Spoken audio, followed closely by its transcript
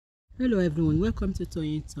Hello everyone, welcome to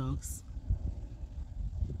Toyeen Talks.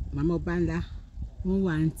 Mama Obanla, wọ́n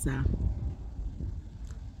wà ń ta.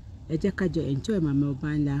 Ẹ jẹ́ ká jọ enjoy Mama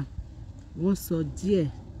Obanla. Wọ́n sọ díẹ̀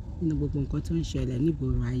nínú gbogbo nǹkan tó ń ṣẹlẹ̀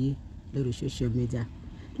nígboro ayé lórí social media.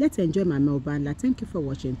 Let's enjoy Mama Obanla. Thank you for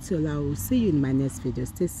watching. Till I will see you in my next video.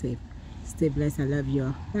 Stay safe, stay blessed. I love you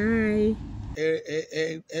all. Bye.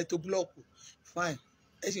 To block fine.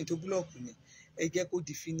 Ẹ sì tó block ni. Ẹ jẹ́ kó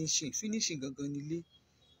di finishing gangan nílé.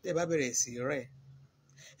 Tẹ́ bá bẹ̀rẹ̀ sí rẹ̀.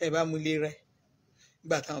 Ẹ bá mú lé rẹ̀.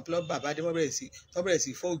 Ìgbà táwọn plumber bàbá dé wọ́n bẹ̀rẹ̀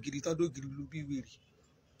sí fọ́ ògiri tán dógiri lu bí wèrè.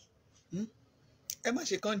 Ẹ má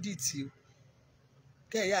ṣe kọ́ndíìtì o.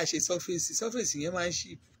 Kẹ́ ẹ yá ṣe surface yẹn máa ń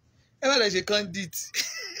ṣì. Ẹ má lọ ṣe kọ́ndíìtì.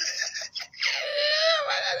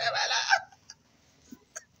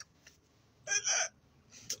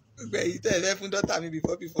 Gbogbo èyí tẹ̀lé fún dọ́tà mi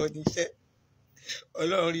before níṣẹ́.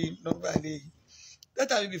 Ọlọ́run rí nọ́mbà lẹ́yìn.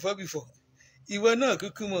 Dọ́tà mi before. Ìwọ náà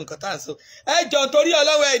kúkú mọ nǹkan tá à ń sọ. Ẹ jọ torí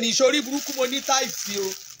ọlọ́wọ́ ẹ̀ ní ìṣorí burúkú mo ní táìsì o.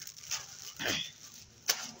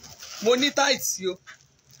 Mo ní táìsì o.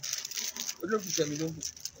 Olóògùn mi ló ń bọ̀.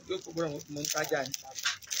 Yóò kó bọ́ra mo ń kájà ni.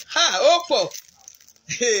 Ó pọ̀.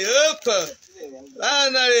 Ó pọ̀.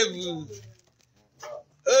 Honorable.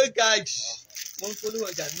 Ó ga jù. Mo ń polówó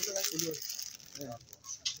ọjà mi lọ́wọ́ polówó ọjà.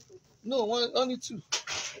 No, only two.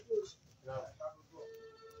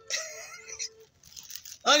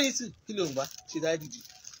 Only two. Kí ló ń wá? Ṣé dájú jù?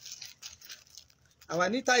 Àwa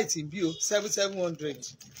ní táìtì bí o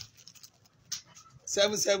 700.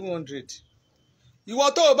 700. Ìwọ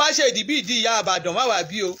tó o bá ṣe ìdí bí ìdí ìyá Ìbàdàn má wà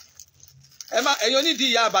bí o. Ẹ̀yin onídìí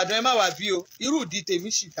ìyá Ìbàdàn ẹ má wà bí o. Irú ìdí tèmi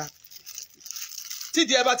sì ta.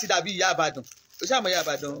 Tídìí ẹ bá ti dàbí ìyá Ìbàdàn. O ṣàmọ̀ ìyá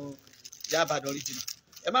Ìbàdàn original.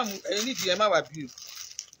 Ẹ̀yin onídìí ẹ má wà bí o.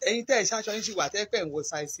 Ẹ̀yin tẹ́ ẹ̀ ṣaṣọ yín sì wà tẹ́ pẹ̀ ń wọ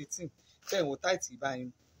size 18 tẹ́ ẹ̀ ń wọ táìtì báyìí.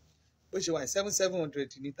 Bó ṣe wà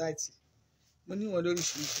 700 ní táìtì. Mo ní wọn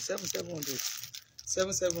lóríṣiríṣi 700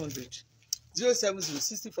 070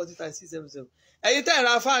 60 45 677. Ẹ̀yin tẹ́ ẹ̀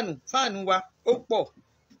ra fáànù wa ó pọ̀.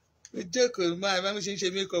 Ó jókòó máa bá mi ṣe ń ṣe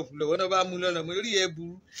makeup lọ́wọ́ náà bá mú lọ́nà mo rí ẹ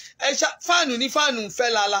burú. Fáànù ní fáànù fẹ́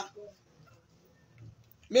lala.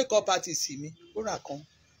 Makeup artist mi ó rà kan.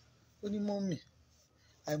 Ó ní mọ́mì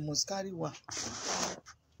I must carry one.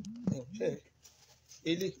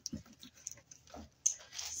 Ele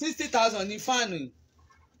 60,000 ní fáànù yìí.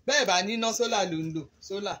 Bẹ́ẹ̀ bá ní iná sólà ló ń lò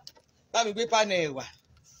sólà. Bá mi gbé pánẹ̀ ẹ̀ wà.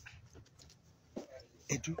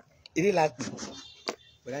 Ẹ̀dú eré la gbìn.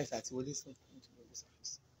 Bọ̀dá ìsà àti wọlé sọ.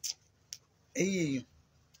 Ẹ̀yin èèyàn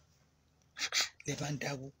lè bá ń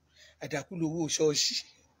dáwó. Àdàkú lówó ṣọ́ọ̀ṣì.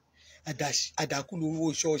 Àdàkú lówó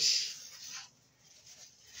ṣọ́ọ̀ṣì.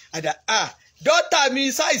 Dọ́tà mi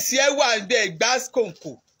sáìsì ẹ̀ wà ń bẹ̀ Gbaas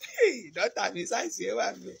kòǹkò. Dọ́tà mi sáìsì ẹ̀ wà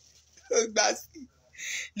ń bẹ̀ Gbaas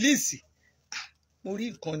líìsì. Mo rí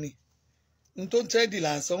nǹkan ni n tó ń tẹ́ẹ̀dì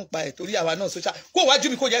là ń sọ ń pa ẹ̀ torí àwa náà social kó wájú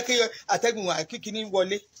mi kó jẹ́ kí àtẹ́gùn kíkiní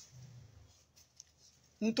wọlé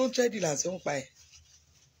n tó ń tẹ́ẹ̀dì là ń sọ ń pa ẹ̀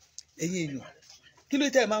ẹ̀yin èèyàn kí ló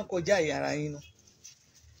tẹ́ ẹ máa ń kọjá ẹ̀yà ara yín náà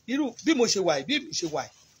irú bí mo ṣe wà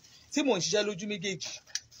tí mò ń ṣiṣẹ́ lójú méjèèjì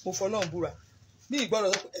mo fọlọ́run búra ní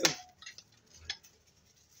ìgbọ́rọ̀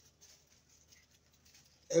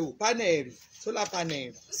ẹ wò pánẹ̀lì solar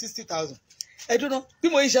panel 60,000 ẹ dúró bí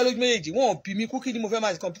mo ń ṣe lójú méjèèjì wọn ò bí mi kú kí ni mo fẹ́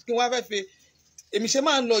máa kàn kí wọ́n fẹ́ fẹ́ èmi ṣe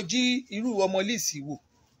máa ń lọ jí irú ọmọ líìsì wò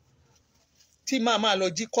tí máa lọ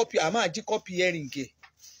jí kọ́pì máa jí kọ́pì ẹ̀rìngẹ̀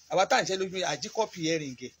àwa tá à ń ṣe lójú méjèèjì àjí kọ́pì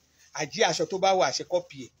ẹ̀rìngẹ̀ àjí aṣọ tó bá wà àṣẹ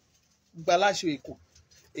kọ́pì ẹ̀ gba aláṣọ èkó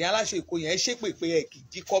èèyàn aláṣọ èkó yẹn ẹ ṣépè pé ẹ kì í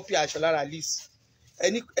jí kọ́pì aṣọ lára líìsì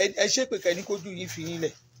ẹ ṣépè kẹ́ni kójú yín fi yín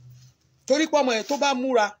lẹ̀ torí pé ọmọ yẹn tó bá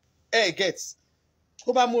múra get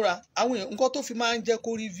tó bá múra àwọn èèyàn nǹkan tó fi máa ń jẹ́ kó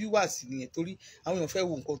rí viewers nìyẹn torí àwọn èèyàn fẹ́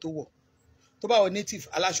wo nǹkan tó wọ̀ tó bá wọ native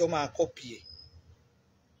aláṣọ máa copy ẹ̀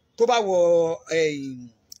tó bá wọ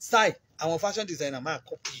style àwọn fashion designer máa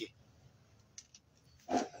copy ẹ̀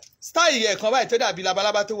style yẹn kan báyìí tó dàbí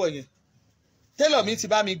labalábá tó wọ̀ yẹn tailor mi ti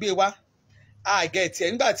bá mi gbé wá get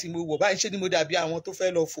ẹ̀ nígbà tí mo wọ̀ báyìí ṣé ni mo dàbí àwọn tó fẹ́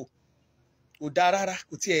lọ fò kò dáa rárá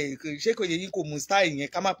kò tiẹ̀ ṣé kò yẹ yín kò mú style yẹn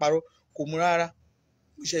ká má parọ́ kò mú rárá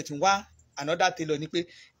mo ṣe tún wá another tailor ni pé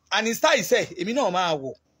and style iṣẹ́ èmi náà máa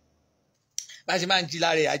wọ̀ bá ṣe máa ń jí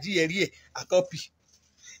lára ẹ̀ àjíyẹrí ẹ̀ àkọ́pì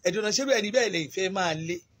ẹ̀dùn náà ṣé bẹ́ẹ̀ ni bẹ́ẹ̀ lè fẹ́ máa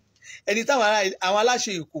lé ẹni táwọn àwọn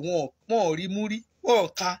aláṣẹ èkó wọn ò rí mú rí wọn ò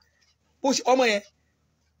ka ọmọ yẹn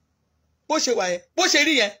bó ṣe wà yẹn bó ṣe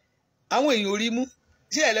rí yẹn àwọn èèyàn ò rí mú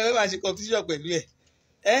ṣé ẹ̀ lẹ́wọ́ máa ṣe competition pẹ̀lú ẹ̀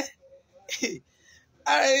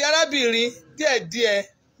arábìnrin díẹ̀díẹ̀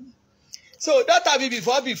so dọ́tà mi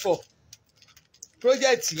before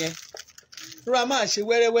project yẹn rọra máa ṣe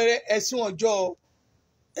wẹ́rẹ́wẹ́rẹ́ ẹ̀sùn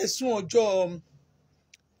ọjọ́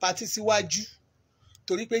pàtí síwájú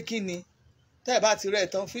torí pé kí ni tẹ́ ẹ bá ti rẹ̀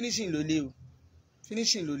tán finishing ló lé o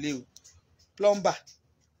finishing ló lé o plumber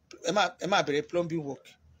ẹ máa bẹ̀rẹ̀ plumbing work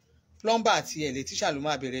plumber àti electrician ló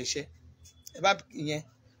máa bẹ̀rẹ̀ iṣẹ́ ẹ bá ìyẹn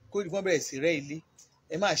kó wọ́n bẹ̀rẹ̀ sí rẹ́ ilé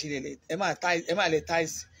ẹ máa ṣe lẹ̀ ẹ máa lẹ̀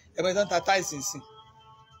tiles ẹ mọ̀ ìtàn ta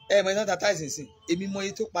tiles nsìn èmi mọ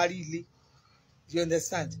iye tó parí ilé you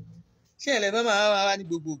understand ṣé ẹ lẹ máa wá ní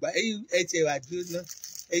gbogbo ìgbà ẹ ti ẹ wà dúró náà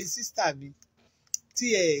ẹ̀yin sísítà mi tí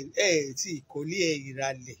ẹ ti ìkọ́lé ẹ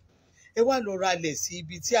ìralẹ̀ ẹ wá lọ ralẹ̀ sí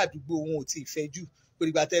ibi tí àdúgbò wọn ò tí ì fẹ́ jù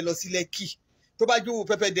òdìgbà tẹ lọ sí Lẹ́kì tó bá jówó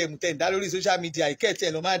pẹpẹ dẹmù tẹ̀ ń dá lórí social media ìkẹ́ẹ̀tì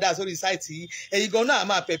ẹ̀ lọ máa dá sórí sáìtì yìí ẹ̀yin gan náà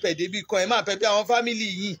máa pẹpẹ débi kan ẹ máa pẹpẹ àwọn fámìlì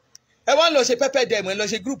yìí ẹ wá lọ ṣe pẹpẹ dẹmù ẹ lọ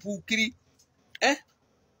ṣe gúrùpù kiri ẹ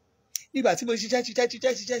nígbà tí mo ṣiṣẹ́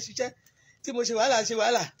tí mo ṣe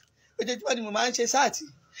wàhálà ojoojúmọ́ ni mo máa ń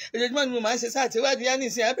ṣe sáàtì wádìí yá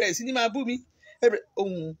nìsín ẹ bẹ̀rẹ̀ sí ní máa bú mi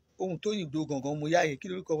ohun tó yìn do gangan mo yá yẹn kí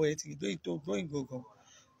lórúkọ wọn yẹn ti dóyìn tó dóyìn gangan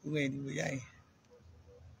ohun ẹ̀ ni mo yá yẹn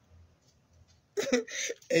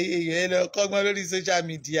èèyàn ẹ lọ kọ́gbọ́n lórí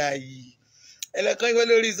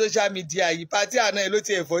social media yìí pátí àná ẹ ló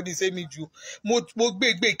ti ẹ̀fọ́ ní sẹ́mi ju mo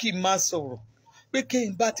gbégbé kí n má sọ̀rọ̀ pé kí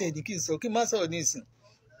n bá tẹ̀ ní kí n sọ kí n má sọ̀rọ̀ ní ìsìn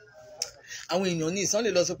àwọn èèyàn ní ìsàn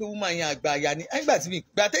lè lọ sọ pé wúmọ yẹn àgbà àyà ni àgbà tí mi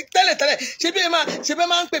gbà tẹ́lẹ̀ ṣé bí ẹ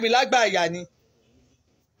máa ń pè mí lágbà àyà ni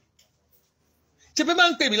ṣé bí ẹ máa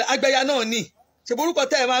ń pè mí àgbà àyà náà ni ṣe borúkọ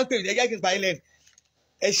tẹ́ ẹ máa ń pè mí ẹgẹ́ kí n pa ilẹ̀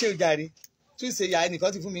ẹ ṣé o jàre túnṣe yà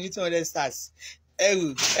ẹnìkan ti fún mi ní 200 stars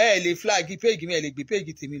ẹ lè flag page mi ẹ lè gbé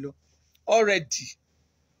page tèmi lọ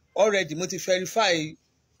already mo ti verify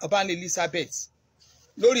Obanla Elizabeth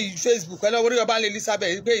lórí Facebook ẹ lọ wọlé Obanla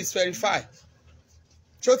Elizabeth pé it's verify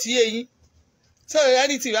ṣó ti yé yín so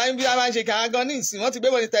anything bí a máa ń ṣe kàn án gan ní ìsìn wọ́n ti gbé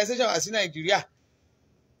monetization wá sí Nàìjíríà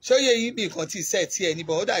ṣó yé yín bí nǹkan ti set ẹ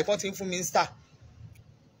níbọn ó dà ìfọ́n ti ń fún mi ń star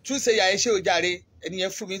túnṣe yà ẹ ṣé o jàre ẹni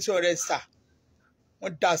yẹn fún mi 200 star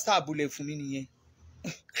wọ́n dá star bulẹ̀ fún mi nìyẹn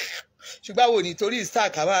ṣùgbọ́n wo nítorí star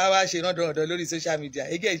kà máa wá ṣe rọ́ndọ̀rọ̀dọ̀ lórí social media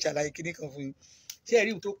ẹgẹ́ ìṣàlàyé kíní kan fún yín ṣé ẹ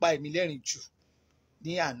rí tó pa èmi lẹ́rìn jù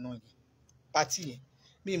ní àná yẹn pátì yẹn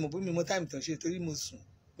mi mọ táìmù tán ṣe torí mo sùn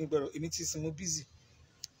mi gbọ́dọ̀ èmi ti sùn mo busy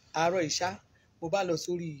àárọ̀ ìṣá mo bá lọ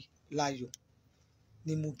sórí láyọ̀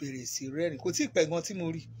ni mo bẹ̀rẹ̀ sí rẹ́rìn kò tí ì pẹ́ gan tí mo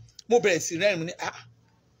rí mo bẹ̀rẹ̀ sí rẹ́rìn mo ní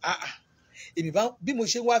èmi bá bí mo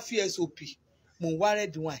ṣe wá FSOP mo ń wá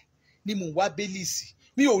red wine ni mo ń wá bélìsì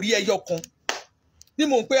mi ò rí ẹyọ kan ni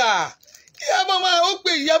mo ń pè Ìyábọ̀ máa ó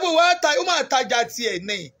pé Ìyábọ̀ wá ó máa tajà tiẹ̀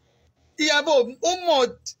ní Ìyábọ̀ ó mọ̀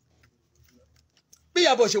bí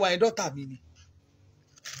Ìyábọ̀ ṣe wà ní dọ́tà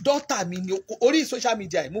mi ni orí social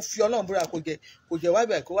media yìí mo fi Ọlọ́run búra kò jẹ́ wá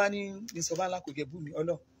bẹ̀rẹ̀ kó wá ní Obanla kò jẹ́ bú mi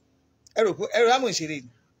Ọlọ́run ẹ̀rọ lámò ìṣeré ni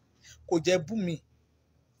kò jẹ́ bú mi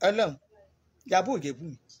Ọlọ́run Ìyábọ̀ ò jẹ́ bú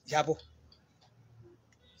mi Ìyábọ̀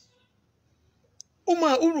ó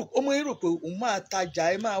máa rò pé òun máa tajà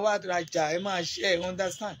ẹ máa wá rajà ẹ máa ṣe ẹ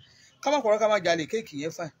understand ká má pọ̀rọ̀ ká má jalè kéèkì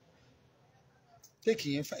yẹn fine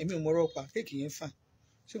èmi ò mọ̀rọ̀ pa kéèkì yẹn fine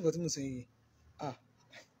ṣé nǹkan tí mo sọ yìí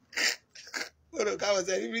ọ̀rọ̀ káwọn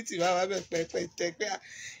celebrity máa wá bẹ̀ pẹ́pẹ́ pé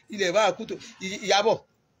ilẹ̀ bá kú tó Ìyábọ̀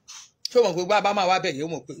ṣé o mọ̀ pé bá máa wá bẹ̀ yẹn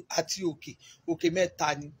o mọ̀ pé àti òkè mẹ́ta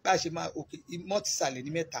ni bá ṣe máa òkè mọ́tìsàlẹ̀ ní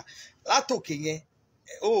mẹ́ta látòkè yẹn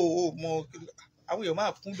ó mọ àwọn èèyàn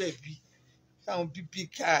máa kún bẹ̀ bí táwọn big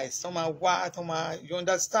guys tó máa wá tó máa you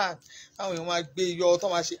understand táwọn èèyàn máa gbé yọ tó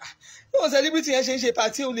máa ṣe bí wọn celebrity yẹn ṣe ń ṣe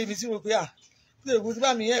pàtí òun lè mi sí ro pé ṣé èkó tí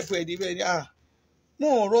bá mi yẹn ẹ̀fọ́ ẹ̀ níbẹ̀ ni mo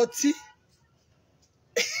ò rọtí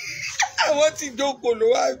àwọn ti jókòó ló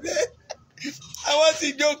wá bẹ́ẹ̀ àwọn ti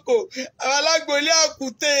jókòó àwọn alágbòólé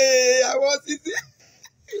àkùtè àwọn títí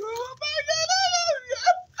ìwọ̀n bá dé lọ́wọ́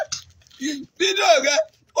bínú ọ̀gá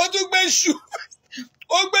ó tún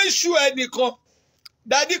gbé ṣù ẹnìkan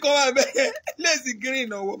dádì kan wà bẹ́ẹ̀ lẹ́sìn green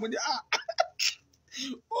ọ̀wọ́ mo ní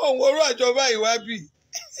òun orú àjọba ìwábì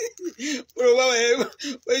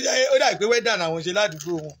ó dà pé wẹ́dà làwọn ṣe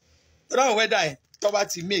ládùúgbò wọn tó dáhùn wẹ́dà yẹn tó bá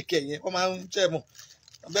ti méèkì ẹ̀ yẹn wọ́n máa ń jẹ́ mọ̀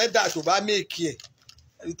wẹ́dà tó bá méèkì ẹ̀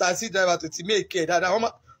taxi driver tó ti méèkì ẹ̀ dáadáa wọ́n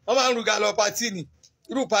máa ń ruga lọ pátì ni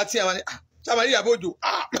irú pátì ẹ̀ wọ́n ní sábà ní Ìyábọ̀ Òjó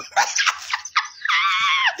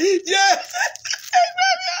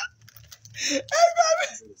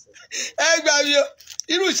ẹ gbà mí o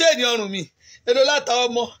irú iṣẹ́ ni ọrùn mi èlò láta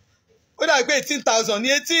ọmọ ó dà pé 18,000 ní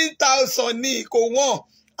 18,000 ní kò wọ́n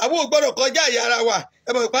àbó gbọ́dọ̀ kọjá ìyá ara wa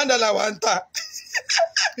ẹ mọ̀ pàǹdà là wà ń ta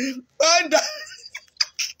pàǹdà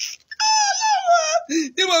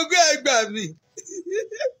ní mo gbé ẹgbà mi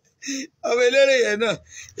ọmọ eléré yẹn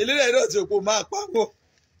náà tí òpó máa pamọ́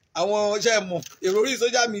àwọn ọṣẹ mọ èrò orí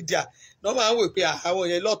social media náà máa ń wò pé àwọn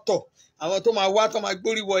yẹn lọ́tọ̀ àwọn tó máa wá tó máa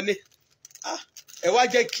gbórí wọlé ẹ wá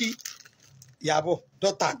jẹ́ kí Ìyábọ̀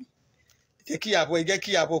dọ́tà mi jẹ́ kí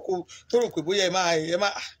Ìyábọ̀ kó tó rò pé bóyá ẹ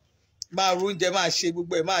máa máa ro oúnjẹ máa ṣe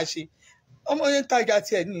gbogbo ẹ̀ máa ṣe ọmọ yẹn ń tajà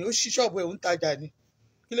tiẹ̀ ní ó ṣí ṣọ́ọ̀bù ẹ̀ ń tajà ní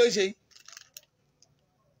kí ló ṣe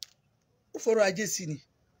ó fọ̀rọ̀ ajé sí ni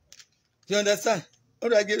you understand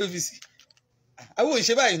ọ̀rọ̀ ajé ló fi sí àwọn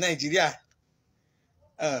òṣìṣẹ́ báyìí Nàìjíríà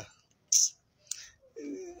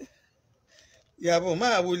Ìyábọ̀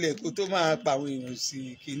máa wọlé kó tó máa pàwọn èèyàn sí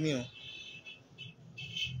kínní o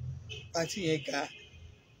pàtí yẹn ga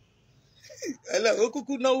ó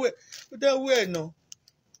kúkú náwó ẹ̀ ó dáwó ẹ̀ náà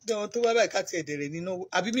bí wọn tó wá báyìí ká tiẹ̀ dẹ̀rẹ̀ ní náwó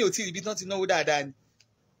àbí mi ò tí ì rí ibi tán ti náwó dáadáa ni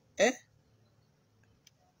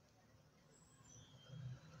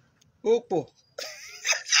ó pọ̀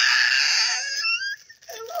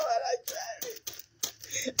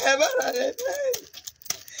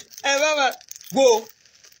ẹ bá wà wo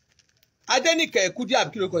Adénìkẹ́ Kúdí àbí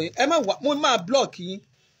kí ló kọ yín ẹ má wà mo máa blọọkì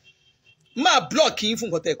yín fún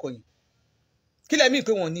nǹkan tẹ́ ẹ kọ yín kí lẹ́mí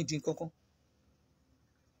pé wọ́n ní ìdí kankan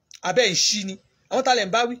abẹ́ ìṣí ni àwọn tá lẹ̀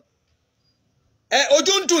ń bá wí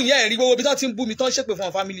ojú ń dùn yẹn ẹ̀rí gbogbo ibi tó ti ń bú mi tó ń ṣépè fún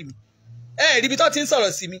àwọn fámìlì mi ẹ̀rí ibi tó ti ń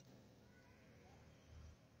sọ̀rọ̀ sí mi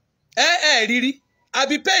ẹ̀rí rí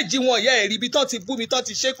àbí péèjì wọn yẹn ẹ̀rí ibi tó ti bú mi tó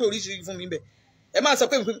ti ṣépè oríṣiríṣi fún mi bẹ̀ ẹ máa sọ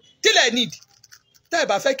pé kílẹ̀ need tẹ́ ẹ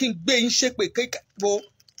bá fẹ́ kí n gbé yín ṣépè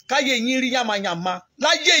káyé yín rí yàmàyàmà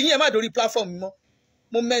láyé yín ẹ má dórí platform mi mọ́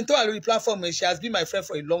mo mẹ́ntọ́ wà lórí platform ẹ̀ she has been my friend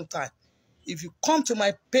for a long time if you come to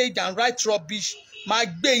my page and write rubbish máa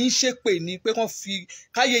gbé yín ṣépè ní pé kán fi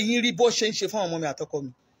káyé yín rí bó ṣe ń ṣe fún àwọn ọmọ mi àtọkọ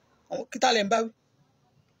mi kí tá lẹ̀ ń bá wí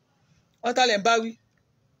wọ́n tá lẹ̀ ń bá wí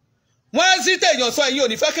wọ́n á sí tèèyàn sọ ẹ̀yin ò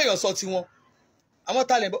ní fẹ́ kéèyàn sọ tiwọn àwọn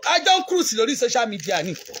tá lẹ̀ ń bá ajọ́ ń cruise lórí social media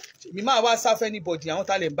ni mi máa wá sáfẹ́ anybody àwọn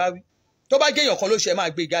tá lẹ̀ ń bá wí tó bá jẹ́ èèyàn kan ló ṣe máa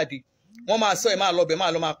gbé jáde wọ́n máa sọ ẹ̀ máa lọ bẹ̀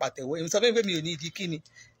máa lọ máa pàtẹ́wọ́ èmi sọ fún mi ò ní ìdí kíni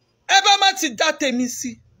ẹ bá má ti dá tèmi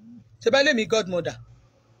sí ṣe bá lé mi godmother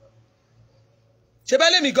ṣe bá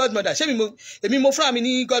lé mi godmother ṣé èmi mo fúnra mi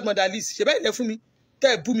ní godmother list ṣe bá ilẹ̀ fún mi tẹ́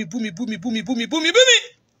ẹ̀ bú mi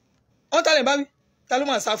àwọn tá lẹ̀ ń bá wí ta ló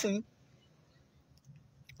máa sá fún yín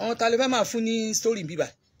àwọn tá lè fẹ́ máa fún ní story bíbà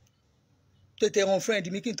tètè ran friend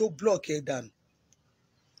mi kí n tó block ẹ dànù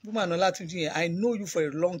bó máa ná Látúnjí yẹn I know you for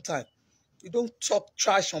a long time you don't talk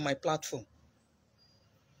trash on my platform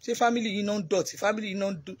ṣé family yìí náà ń dọ̀tí family yìí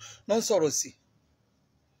náà ń sọ̀rọ̀ sí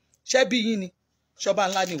ṣé bí yín ni ṣọba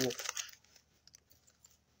ńlá nìwọ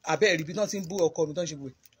àbẹ́ ẹ̀rí bí wọ́n ti ń bú ọkọ mi tó ń ṣe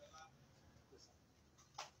wẹ̀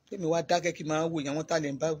kémi wá dákẹ́ kí n máa wò yẹn àwọn tá lè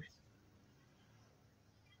ń bá wí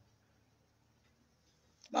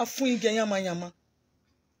máa fún yín jẹ yánmayánmá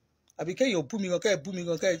àbí kéèyàn bú mi gan kẹ́ ẹ̀ bú mi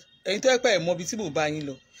gan kẹ́ ẹ̀ ẹ̀yin tó yẹ pé ẹ̀ mọ ibi tí mò ń bá yín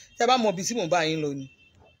lọ tẹ́ bá mọ ibi tí mò ń bá yín lọ ni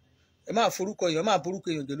ẹ máa forúkọ èèyàn máa borúkọ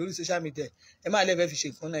èèyàn jẹ lórí social media ẹ máa lẹ́fẹ̀ẹ́ fi ṣe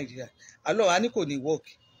nǹkan Nàìjíríà àlọ́ àní kò ní work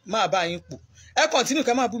máa bá yín pò ẹ continue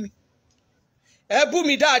kẹ́ máa bú mi ẹ bú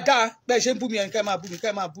mi dáadáa bẹ́ẹ̀ ṣe ń bú mi yẹn kẹ́ máa bú mi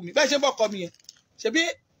bẹ́ẹ̀ ṣe ń bọ́kọ mi yẹn ṣebí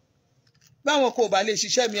báwọn kò bá lè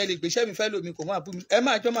ṣiṣẹ́ mi ẹ lè gbéṣẹ́ mi fẹ́ lómi kò máa bú mi ẹ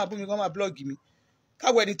máa jọ máa bú mi kọ́ máa blọ́ọ̀gì mi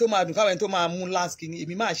káwọ ẹni tó máa dùn káwọ ẹni tó máa mú last kìíní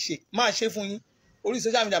èmi máa ṣe fún yín orí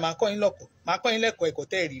social media máa kọ́ yín lẹ́kọ̀ọ́ ẹ̀kọ́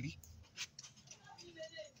tẹ́ ẹ̀ rírí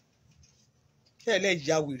kẹ́ ẹ̀ lẹ́yìn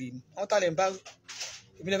ya wèrè ni wọ́n tá lẹ̀ ń bá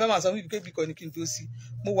èmi lè fẹ́ máa sọ wípé kébì kan ní kí n tó sí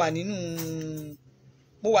mo wà nínú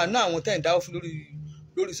àwọn tẹ́ ẹ̀ ń dáwọ́ fún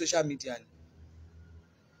lórí social media ni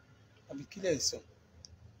àbí kí lẹ̀ ń sọ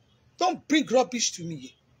don't bring rubbish to me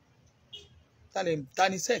yẹ ta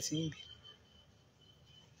ni set yín bí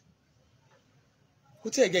kò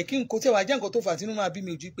tí ẹ jẹ́ kí n kò tí ẹ wá jẹ́ nǹkan tó fà tínú máa bí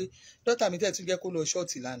mi ojú pé dọ́tà mi tẹ̀ tún jẹ́ kó lọ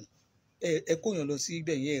ṣọ́ọ̀tì lánàá ẹ kóyàn lọ sí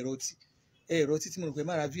ibẹ̀ yẹn ẹ̀rọ tí mo rò pé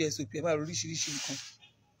máa ra VSOP ẹ máa ra oríṣiríṣi nǹkan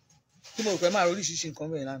tí mo rò pé máa ra oríṣiríṣi nǹkan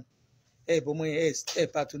bẹ́ẹ̀ lánàá ẹ bọ́mọ yẹn ẹ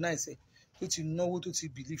patronize ẹ tó ti náwó tó ti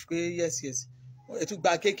believe pé yes ẹ tún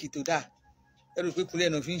gba kéèkì tó dáa ẹ rò pé kúnlẹ̀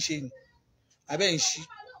náà fi ń ṣe ni abẹ́ ń ṣí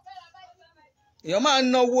èèyàn máa ń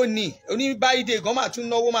náwó ni oníbáyídé gan máa tún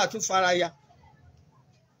náwó máa tún fara ya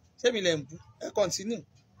ṣé mi lẹ̀ ń bú ẹ kọ́ntínú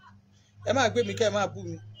ẹ máa gbé mi kẹ́ ẹ máa bú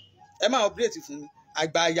mi ẹ máa update fún mi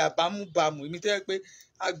àgbàyà bámúbámú èmi tẹ́ pé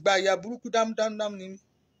àgbàyà burúkú dámúdámú ni mí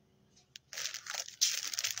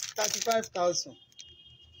 35,000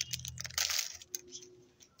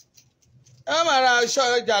 ẹ máa ra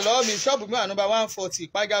ọjà lọ́wọ́ mi ṣọ́ọ̀bù mi wà nọ́mbà 140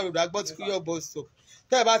 ìpájà road agbọ́tikúyọ̀ bus stop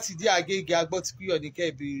tẹ́ ẹ bá ti dé Agége agbọ́tikúyọ̀ ní kẹ́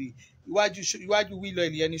ẹ béèrè iwájú wílọ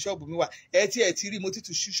ẹ̀lì ẹni ṣọ́ọ̀bù mi wà ẹ tí ẹ ti rí mo ti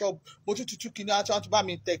tún ṣí ṣọ́ọ̀bù mo tún tutù kíní àti wọn tún bá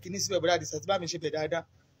mi tẹ kíní síbẹ̀ bọ́dá àdìsá tí bá mi ṣe bẹ̀ dáadáa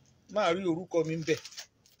máa rí orúkọ mi ń bẹ̀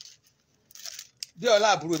bí ọlá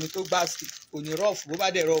àbúrò mi tó Gbaas òní rọ́ọ̀fù bó bá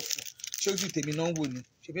dẹ̀ rọ́ọ̀fù ṣojú tèmi náà ń wò ni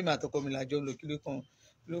ṣe bí mi àtọkọ mi làjọ ń lò kí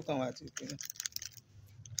ló kàn wá àti ìpínlẹ̀.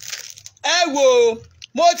 ẹ wo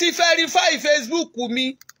mo ti verify Facebook mi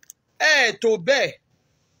ẹ tó bẹ́ẹ̀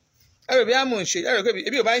ẹ rò bí a mò ń ṣe ẹ rò pé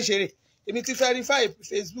ebi ò bá ń ṣeré èmi ti verify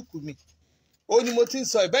Facebook mi ó ní mo ti ń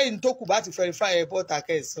sọ ìbẹ́yìn tó kù bá ti verify ẹ bọ́ta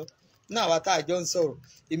kẹsàn náà wá tá a jọ ń sọ̀rọ̀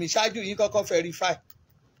èmi ṣáájú yín kọ́kọ́ verify.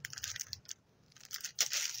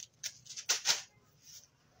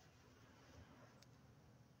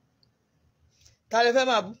 ta lè fẹ́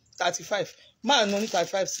máa bú 35 máa ná ní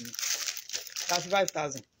 35 sí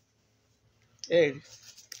 35,000 ẹ rí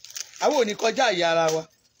àwọn ò ní kọjá ìyá ara wa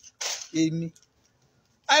èmi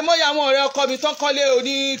àìmọye àwọn ọ̀rẹ́ ọkọ mi tán kọ́lé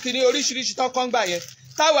oní kìíní oríṣiríṣi tán kọ́ ń gbà yẹn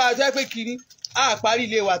táwa jẹ́ pé kìíní a parí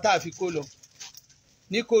ilé wa tá a fi kó lọ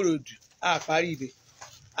ní Kòròdú a parí ibẹ̀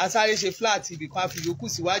a sáré ṣe flat ibì kan a fi yòókù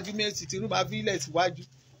síwájú méjì tí rúmà fi ilẹ̀ síwájú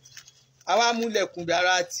àwa múlẹ̀kùn bí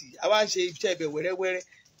ara tì àwa ń ṣe iṣẹ́ ibẹ̀ wẹ́rẹ́wẹ́rẹ́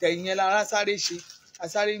tẹ̀yìn yẹn lára sáré ṣe a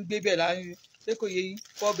sáré ń gbé bẹ̀ láàrin pé kò yẹ yín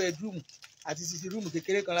 4 bedroom àti 6 room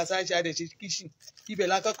kékeré kan la sáré ṣe adẹ̀ ṣe kitchen ibẹ̀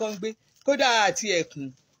la kọ́kọ́ ń gbé kódà àti ẹ̀kún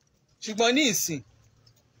ṣùgbọ́n ní ìsìn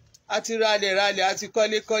àti ralẹ̀ àti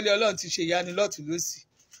kọ́lé Ọlọ́run ti ṣe ìyanu lọ́tùn lósì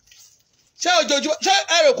ṣé ojoojúmọ́ ṣé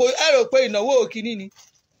ẹ rò pé ìnáwó kínní ni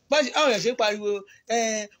àwọn èèyàn ṣe ń pariwo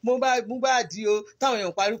mo bá di o táwọn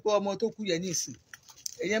èèyàn pariwo ọmọ tó kú yẹn ní ìsìn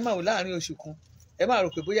ẹ̀yẹn máa wò láàrin oṣù kan ẹ máa rò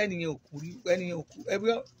pé bóyá ẹnìyẹn ò kú rí ẹnìyẹn ò kú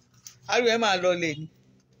ariwo ẹ máa lọlẹ̀ ni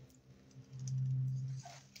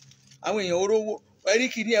àwọn èèyàn orówó ẹrí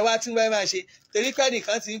kìíní ẹ wá tí wọ́n máa ṣe torí pé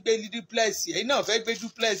ẹnìkan ti ń gbé duplex ẹ̀yin náà fẹ́ gbé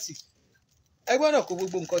duplex ẹ gbọ́dọ̀ kó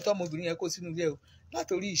gbogbo nǹkan tọ́mọbìnrin yẹn kó sínú ilé o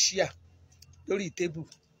látòrí ṣíà lórí tébù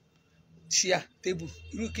ṣíà tébù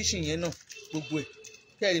irú kíṣìn yẹn náà gbogbo ẹ̀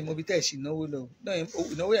kí ẹ lè mọ ibi tẹ́ ẹ̀ sì náwó lọ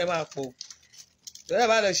ìnáwó yẹn máa pọ̀ ìjọba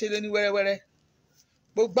bá lọ ṣe lóní wẹ́rẹ́wẹ́rẹ́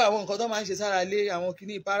gbogbo àwọn nǹkan tó máa ń ṣe sára lé àwọn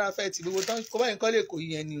kìíní parafẹ́ẹ̀tì gbogbo tán kó báyìí kọ́ lè kó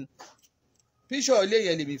yẹn ni o píṣọ̀ ilé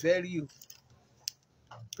yẹn lèmi fẹ́ rí o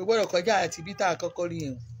kò gbọ́dọ̀ kọjá àti bí tá a kọ́kọ́ rí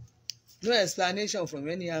yẹn o no explanation from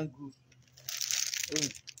any angle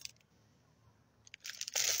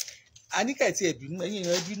àníkẹ́ẹ̀tì ẹ̀bínú ẹ̀yìn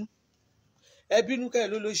èèyàn ẹbínú kẹ́ ẹ̀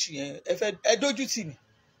ló lóṣù yẹn ẹ dójú tì mí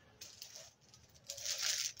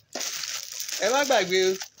ẹ má gbàgbé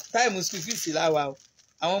táìmù school fees láwa o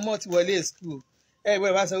àwọn ọmọ ti wọlé school o ẹ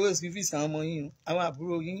gbọ́dọ̀ bá sanwó school fees àwọn ọmọ yín o àwọn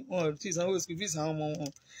àbúrò yín wọn ò tí ì sanwó school fees àwọn ọmọ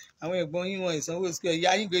wọn àwọn ẹ̀gbọ́n yín wọn ì sanwó school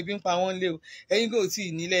ẹ̀yà yín gbé bí ń pa wọ́n lé o ẹ̀yin kò tí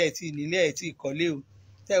ì nílẹ̀ ẹ̀ tí ì nílẹ̀ ẹ̀ tí ì kọ́lé o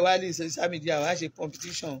tẹ́ ẹ wá lè social media wá ṣe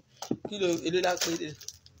competition kílò èlò lápẹ́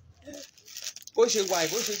bó ṣe wà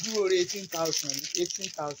bó ṣe dúró rẹ̀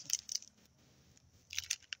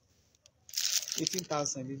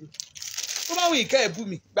 18,000 lélẹ̀ ó máa ń wí ìkẹ́ ẹ̀ bú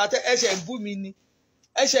mi gbàtẹ́ ẹ̀ṣẹ̀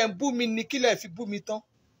ń bú mi ni kílẹ̀ fi bú mi tán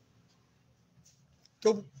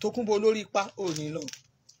tó kúnbọ lórí ipá ò ní lọ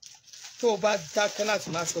tó o bá dákẹ́ láti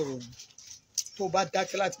má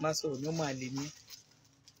sọ̀rọ̀ mi ó máa lè ní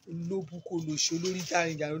olóbùkún olóṣè olórí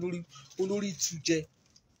jàrìnjàrìn olórí ìtújẹ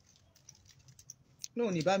náà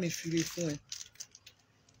ní bá mi fire fún ẹ.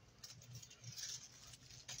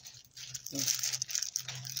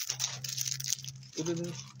 Olórí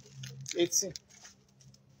 18.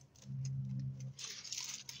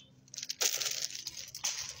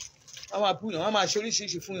 Àwọn àbúyàn wọn máa ṣe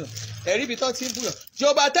oríṣiríṣi fún yàn ẹ̀rí ibi tó ti ń búyàn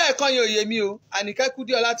Yorùbá tá ẹ̀kọ́ yẹn ò yé mi o Àníkẹ́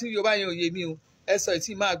Kúdíọlá tí Yorùbá yẹn ò yé mi o ẹ sọ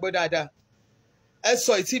ìtì máa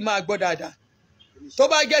gbọ́ dáadáa tó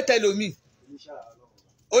bá jẹ́ tẹlomi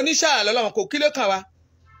oníṣàrà lọ́lọ́run kò kí ló kàn wá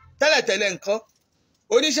tẹ́lẹ̀tẹ́lẹ̀ nǹkan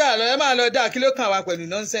oníṣàrà lọ́lọ́run máa lọ dá kí ló kàn wá pẹ̀lú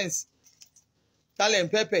nọ́nsẹ̀nsì talẹ̀ ń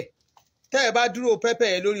pẹ́pẹ́ tẹ́ ẹ bá dúró pẹ́pẹ́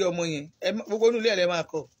yẹn lórí ọmọ yẹn gbogbo inú ilé ẹ̀ lẹ́ máa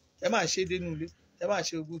kọ́ ẹ máa ṣe dénú ilé ẹ máa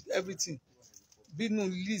ṣe gbogbo everything bínú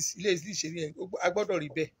ilé ṣe rí ẹ a gbọ́dọ̀ rí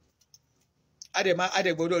bẹ́ẹ̀ a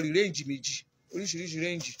dẹ̀ gbọ́dọ̀ rí réǹjì méjì oríṣiríṣi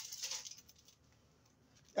réǹjì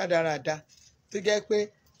dáradára tó jẹ́ pé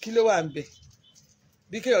kí ló wà ń bẹ̀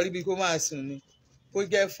bí kéèyàn rí bí kó máa sùn ni kó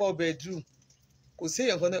jẹ́ 4 bedroom kò sí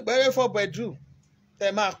èèyàn kan náà bẹ́ẹ̀ 4 bedroom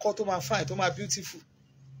tẹ́ máa kọ́ tó máa fine tó máa beautiful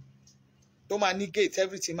tó máa ní gate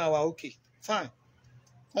everything máa wà okay fine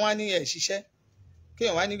wọ́n wá ní ẹ̀ ṣiṣẹ́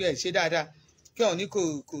kéèyàn wá ní ẹ̀ ṣe dáadáa kéèyàn ní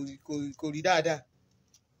kò rí dáadáa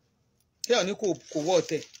kéèyàn ní kò wọ́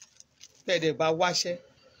ọ̀tẹ̀ tẹ̀dẹ̀ bá wáṣẹ́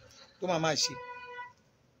tó máa ṣe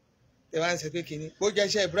ẹ wá ń sọ pé kínní bó jẹ́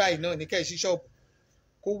iṣẹ́ bride náà ní kẹ́ẹ̀ sí ṣọ́ọ̀bù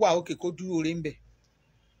kó wà òkè kó dúró oore ń bẹ̀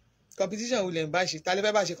competition wo lẹ̀ ń bá ṣe ta lè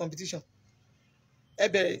fẹ́ bá ṣe competition ẹ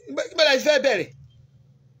bẹ̀rẹ̀ níbo lẹ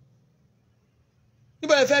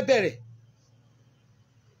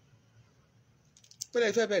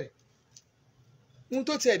fẹ́ bẹ̀rẹ̀ ohun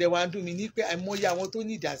tó tiẹ̀ dẹ̀ wá ń dùn mí ní pé àìmọye àwọn tó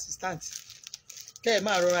need assistant kẹ́ ẹ̀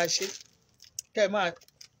máa rọra ṣe kẹ́ ẹ̀ máa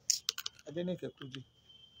Adéníkẹ́ Kúdí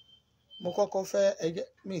mo kọ́kọ́ fẹ́ ẹjẹ́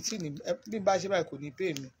mi tí ní bí n bá ṣe báyìí kò ní pè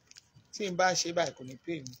mí tí n bá ṣe báyìí kò ní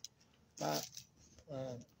pè mí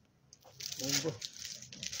mo ń bọ̀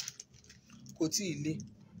kò tí ì le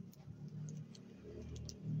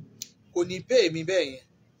kò ní pè mí bẹ́ẹ̀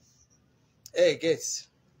yẹn get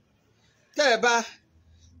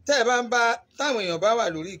tẹ́ ẹ bá ń bá táwọn èèyàn bá wà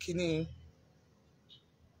lórí kíní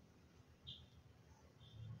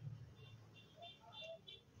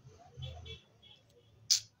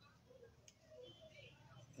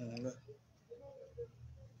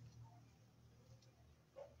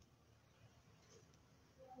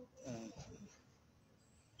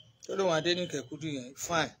tó lóun Adéníkẹ́ Kúdí yẹn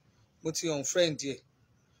fine mo ti unfriend ẹ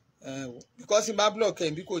because n bá block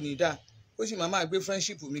ẹ bí kò ní dá ó sì máa gbé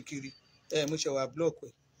friendship mi kiri mo ṣe wà block ẹ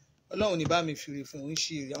Ọlọ́run ní bá mi fìrè fún òun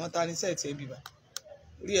ṣe èrè àwọn ta ní sẹ́ẹ̀tì ẹ̀ bìbà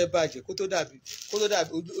orí ẹ bàjẹ́ kó tó dàbí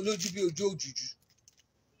olójú bí ojú òjùjú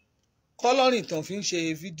kọ́lọ́rìn tán fi ń ṣe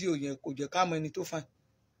fídíò yẹn kò jẹ́ ká mọ ẹni tó fàn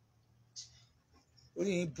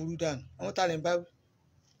orí yìí burú dànù àwọn tá lẹ̀ ń bá wí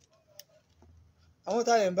àwọn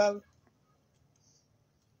tá lẹ̀ ń bá wí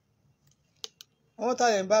àwọn tá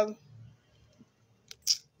lẹ̀ ń bá wí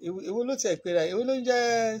èwo ló tiẹ̀ pera èwo ló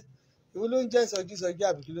ń jẹ́ sọjí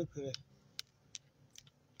àbí kí ló pera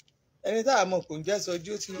ẹni tá a mọ̀ kò ń jẹ́ sọjí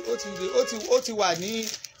ó ti wà ní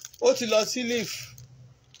ó ti lọ sí leaf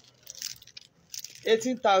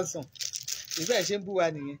 18,000 ìbẹ́ ṣe ń bú wa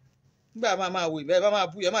nìyẹn nígbà máa wò ìbẹ́ bá máa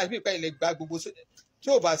bú yẹn máa bí ìpẹ́ ilẹ̀ gba gbogbo tí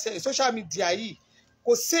ò bá sẹ́yìn social media yìí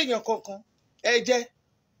kò séèyàn kankan ẹ jẹ́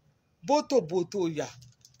bótòbótò yà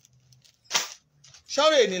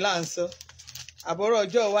ṣọ́rọ̀ èní là ń sọ àbọ̀rọ̀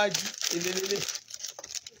ọjọ́ iwájú èlélélẹ̀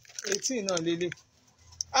 18 náà lélẹ̀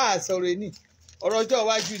sọ̀rọ̀ èní ọ̀rọ̀ ọjọ́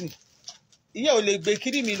iwájú ni ìyẹn ò lè gbé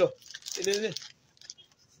kiri mi lọ èlélẹ̀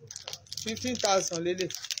 15,000 lélẹ̀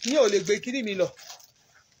ìyẹn ò lè gbé kiri mi lọ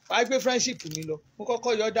wàá gbé friendship mi lọ mo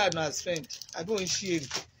kọ́kọ́ yọ dànù as friend àbí òun ṣí èrè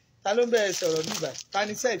ta ló ń bẹ̀rẹ̀ sọ̀rọ̀ nígbà ta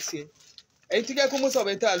ni sẹ́ẹ̀tì ẹ̀ ẹ̀yin tí kẹ́kọ̀ọ́ mọ́sọ̀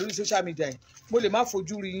bẹ́ẹ̀ tẹ́wà lórí social media yìí mo lè má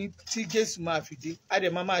fojú rí yín tí Jésù máa fi dé á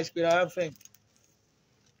dẹ̀ máa ṣe ara friend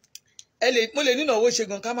mo lè nínà owó ṣe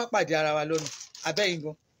gan ká má pàdé ara wa lọ́nà abẹ́yìn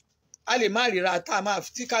gan a lè má ríra tá a máa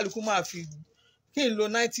tí kálukú máa fi kí n lo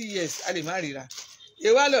 90 years a lè má ríra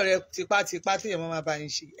èèwà lọ̀rẹ́ tipátipá téèyàn máa bá yín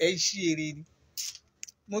ṣe ẹ̀ ṣí èrè ni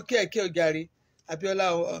mo kí ẹ kí ọjàre Abíọ́lá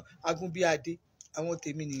Agúnbíadé àwọn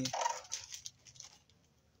tèmi nìyẹn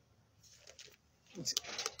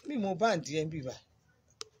mi mo bá ń di ẹ ń bìbà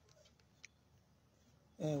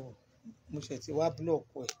mo ṣe ti wá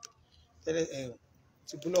búlọ̀kù ẹ tẹ́lẹ̀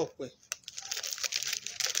ti búlọ̀kù ẹ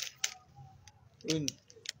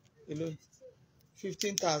lónìí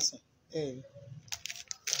 15,000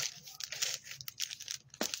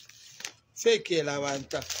 fake ẹ̀ làwa ń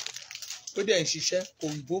tà ó dẹ̀ ń ṣiṣẹ́ kò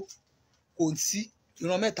ń bó kò ń sí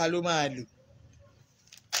ìran mẹ́ta ló máa lò.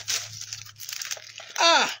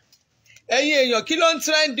 ẹ̀yin èèyàn kí ló ń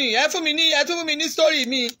trending ẹ tún fún mi ní story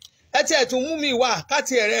mi ẹ tiẹ̀ tún mú mi wá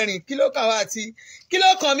káti ẹ̀rẹ́ rìn kí ló kàn wá àti kí ló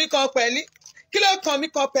kàn mí kan pẹ̀lú kí ló kàn mí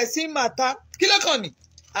kan pẹ̀ sí màtá kí ló kàn mí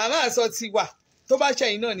àmọ́ àsọ ti wà tó bá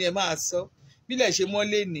ṣẹ̀yìn náà ni ẹ máa sọ bílẹ̀ ṣe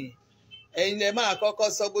mọ́lé nì ẹ̀yin lẹ máa kọ́kọ́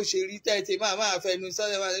sọ bó ṣe rí tẹ́tẹ́ máa fẹnu sọ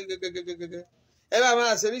ẹ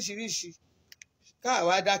máa sọ oríṣiríṣi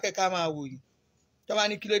káàwá dákẹ́ ká máa wò yìí tó bá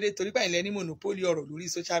ní kí ló dé torí pé ìlẹ̀ ní monopoli ọ̀rọ̀ lórí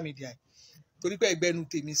social media torí pé ẹgbẹ́nu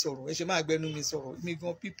tèmi sọ̀rọ̀ ẹ ṣe máa gbẹ́nu mi sọ̀rọ̀ èmi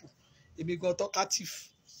gan people èmi gan talkative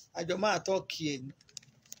àjọ máa tọ́ọ̀kì ẹ̀ ní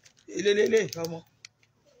elélélé ọmọ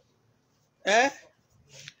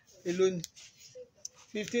èló ni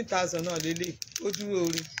 15,000 náà lélẹ̀ ó dúró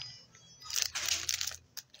orí.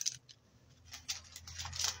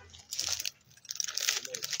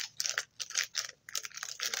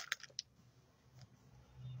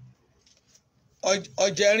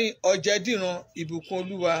 ọ̀jẹ̀dìran ìbùkún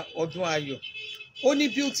olúwa ọdún ayọ̀ ó ní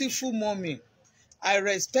beautiful mommy I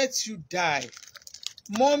respect you die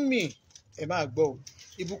mommy ẹ máa gbọ́ o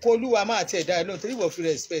ìbùkún olúwa máa tẹ̀ dá ẹ lóhùn torí ìwọ fi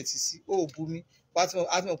respect sí ó bu mi àti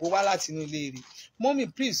mọ̀ pé wá láti inú ilé rẹ̀ mommy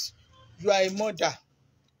please you are a mother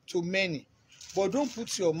to many but don't put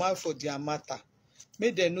your mouth for their matter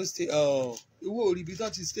make dem no stay ìwọ òrìbí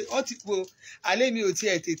tán ti stay wọ́n ti po alẹ́ mi ò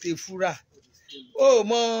tiẹ̀ tètè fura ó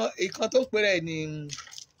mọ ìkan tó pèrè ní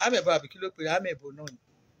amẹ̀bọ àbí kí ló pèrè amẹ̀bọ náà ni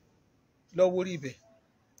lọ́wọ́ rí ibẹ̀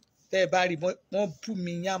tẹ́ ẹ bá rí wọ́n bú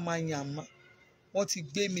mi yánmayànmá wọ́n ti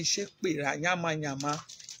gbé mi ṣépè rà yánmayànmá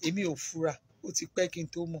èmi ò fura ó ti pẹ́ kí n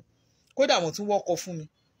tó mọ̀ kódà wọ́n tún wọ́kọ̀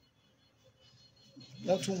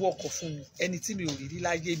fún mi ẹni tí mi ò rí rí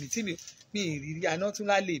láyé mi tí mi ì rí rí àná tún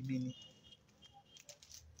lálẹ́ mi ni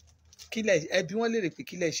ẹbí wọn lérè pé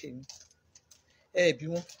kílẹ̀ ṣe mi ẹbí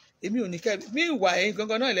wọn èmi ò ní kẹ́ mi ìwà ẹ̀yin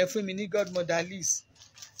gangan náà lẹ fún mi ní godmother list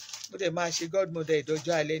mo dẹ̀ máa ṣe godmother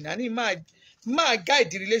ìdọ́jọ́ alẹ́ náà ní máa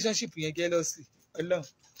guide relationship yẹn jealously ọlọ́run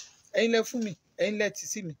ẹ̀yin lẹ fún mi ẹ̀yin lẹ ti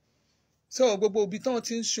sí mi so gbogbo òbí tán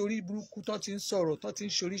ti ń ṣorí burúkú tán ti ń sọ̀rọ̀ tán ti ń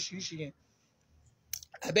ṣoríṣiríṣi yẹn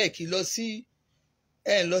abẹ́ kì í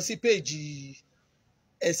lọ sí péèjì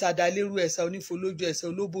ẹ̀sà dalérú, ẹ̀sà onífolójú, ẹ̀sà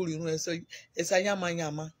olóbòrìrún, ẹ̀sà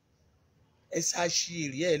yamayama, ẹ̀sà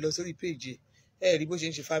aṣièrè. Ẹ lọ sórí péjì ẹ rí bó ṣe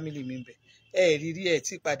ń ṣe fámìlì mi ń bẹ, ẹ rí rí ẹ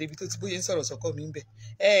tí ìpàdé ibi tó ti bóyá ń sọ̀rọ̀ sọ́kọ mi ń bẹ,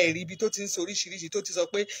 ẹ rí ibi tó ti ń sọ oríṣiríṣi, tó ti sọ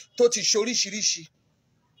pé tó ti ṣe oríṣiríṣi.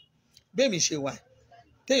 Bẹ́ẹ̀mi ṣe wà,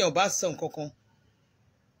 téèyàn bá sọ nǹkan kan,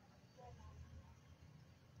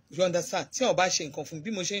 you understand, tí wọ́n bá ṣe nǹkan fún mi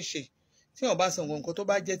bí mo ṣe ń ṣe, tí wọ́n bá sọ nǹkan tó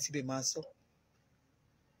bá jẹ́ tibẹ̀ máa sọ.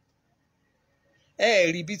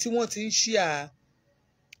 Ẹ rí ibi tí wọ́n ti ń ṣí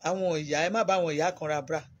àwọn ìyá, ẹ má bá àwọn ìyá kan ra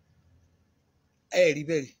bra, ẹ rí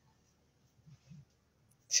bẹ́ẹ̀ rí.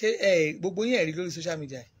 Ṣé gbogbo yín ẹ rí lórí social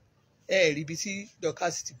media, ẹ rí ibi tí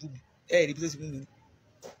Dorcas ti bú mi, ẹ rí ibi tó ti bú mi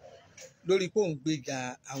lórí pé òun gbéga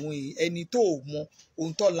àwọn ẹni tó mọ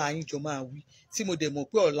ohun tó la yín jọ máa wí, tí mo dẹ̀ mọ̀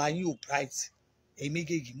pé ọ̀la yín ò bright. Ẹ̀yin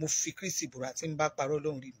méjèèjì mo fi Kristi búra tí ń bá parọ́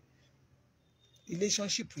lọ́run rí mi,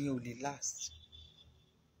 relationship yẹn ò lè last.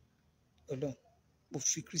 Ọlọ́run mo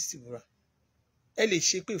fi Kristi búra. Ẹ lè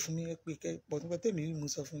ṣe pé fún mi, ẹ pé kẹ́ pọ̀ nípa tèmi rí mo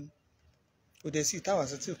sọ fún yín, kò dẹ̀ sí ìtawà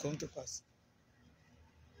sọ tí ò come to pass.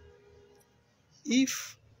 If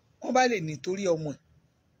wọ́n bá lè nítorí ọmọ ẹ̀,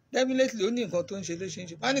 definitely ó ní nǹkan tó ń ṣe ló ṣe ń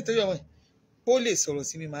ṣe, wọ́n á nítorí ọmọ ẹ̀ ó lè sọ̀rọ̀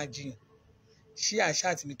sí mi máa jiyàn. Ṣé àṣà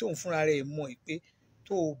àti mi tóun fúnra rẹ̀ mọ̀ ẹ́ pé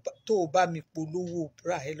tó o bá mi polówó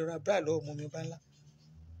bra, ẹ lọ ra bra lọ́wọ́ ọmọ mi Obanla,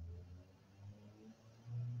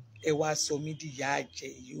 ẹ wá sọ mí di ìyá àjẹ́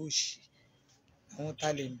yóò ṣe àwọn tá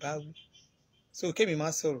lè ń bá wí. So kémi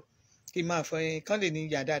máa sọ̀rọ̀ kí n máa fọ ẹyin kán lè ní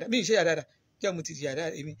ìyá dáadáa, bí ìṣe ìyá dáadáa jẹ́ mo ti di ìyá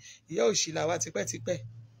dáadáa, èmi ìyá òṣì là wá tipẹ́tipẹ́.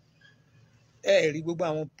 Ẹ rí gbogbo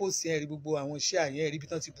àwọn póòsì, ẹ rí gbogbo àwọn iṣẹ́ àyẹ̀, ẹ rí ibi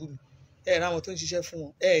tán ti bú mi, ẹ rí àwọn tó ń ṣiṣẹ́ fún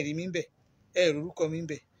wọn, ẹ rí mi ń bẹ̀, ẹ rí orúkọ mi ń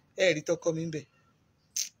bẹ̀, ẹ rí tọkọ mi ń bẹ̀.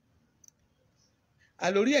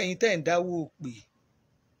 Àlórí ẹ̀yin tẹ́ ń dáwó pè,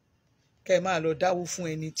 kẹ́ ẹ máa lọ dáwó fún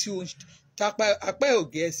ẹni tí ó ń apá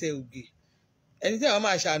ògè ẹsẹ̀ ògè, ẹni tí àwọn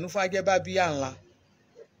máa ṣàánú fún ajẹ́bá bí àǹlà,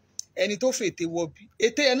 ẹni tó fètè wọ bí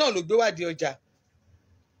ètè ẹ náà ló gbé wádìí ọjà,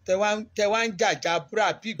 tẹ wá ń jàjà búrà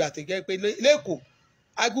bí ìgbà tó jẹ́ pé lẹ́kọ̀ọ́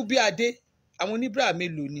agúbíadé àwọn oníbúrà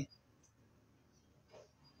mélòó ni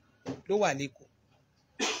ló wà lẹ́kọ̀ọ́.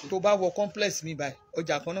 Tó bá wọ complex mi báyìí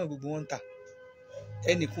ọjà kan náà gbogbo wọn ń tà,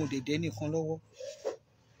 ẹnìkan ò dẹ̀dẹ̀ ẹnìkan lọ́wọ́,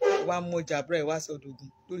 wá mú ọjà búrà ẹ wá sọdọ̀gùn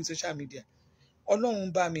lórí social media.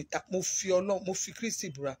 Ọlọ́run bá mi ta, mo fi Kristi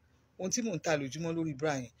búra, ohun tí mò ń ta lójúmọ́ lórí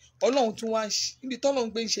búrà yẹn Ọlọ́run tún wá níbi tọ́lọ́run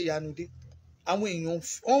gbé ń ṣe ìyanu dé, àwọn èèyàn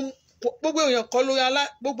gbogbo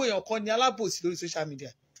èèyàn kan ní alábòsí lórí social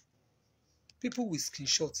media. People will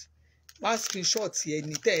screenshot, wọ́n á screenshot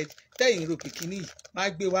ẹni tẹ́yìn rò pé kíní yìí máa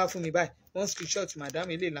gbé wá fún mi báyìí, wọ́n screenshot madam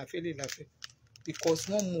ilé ìlàfẹ́ because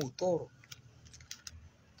wọ́n mú òótọ́ ọ̀rọ̀.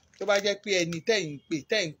 Tó bá jẹ́ pé ẹni tẹ́yìn pè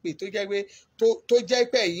tó jẹ́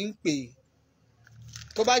pé ẹ̀yin ń pè,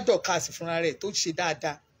 tó bá Dorcas fúnra rẹ̀ tó ṣe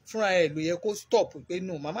dáadáa fúnra rẹ̀ ló yẹ kó stop pé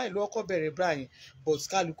no màmá ìlú ọkọ bẹ̀rẹ̀ bra yẹn but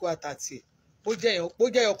kálukú àtàtì ẹ̀ bó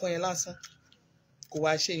jẹ́ ọkàn yẹn lásán kò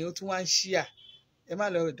wá ṣe yẹn ó tún wá ń ṣíà. Ẹ má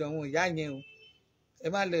lọ ọ̀dọ̀ àwọn ìyá yẹn o, ẹ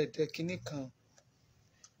má lọ ọ̀dọ̀ kinní kan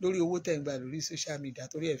lórí owó tẹ̀ ń gbà lórí social media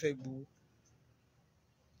torí ẹ fẹ́ gbowó.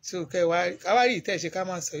 So káwárí ìtẹ́ ṣe ká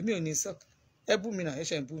máa sọ èmi ò ní sọ, ẹ bú mi náà ẹ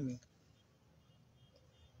ṣe ń bú mi,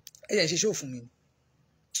 ẹ ṣe ń ṣe ṣó fún mi.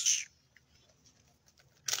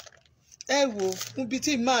 Ẹ wo níbi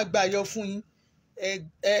tí máa gbà yọ fún yín,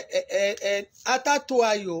 atátó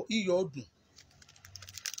ayọ̀ iyọ̀ ọdún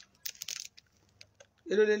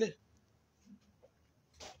èló lélẹ̀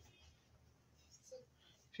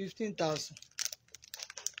 15,000.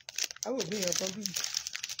 Àwọn òbí yẹn kan bí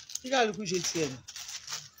kí kálukú ṣe tiẹ̀ nù,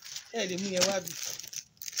 ẹ lè mú yẹn wá bí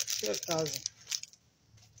 12,000.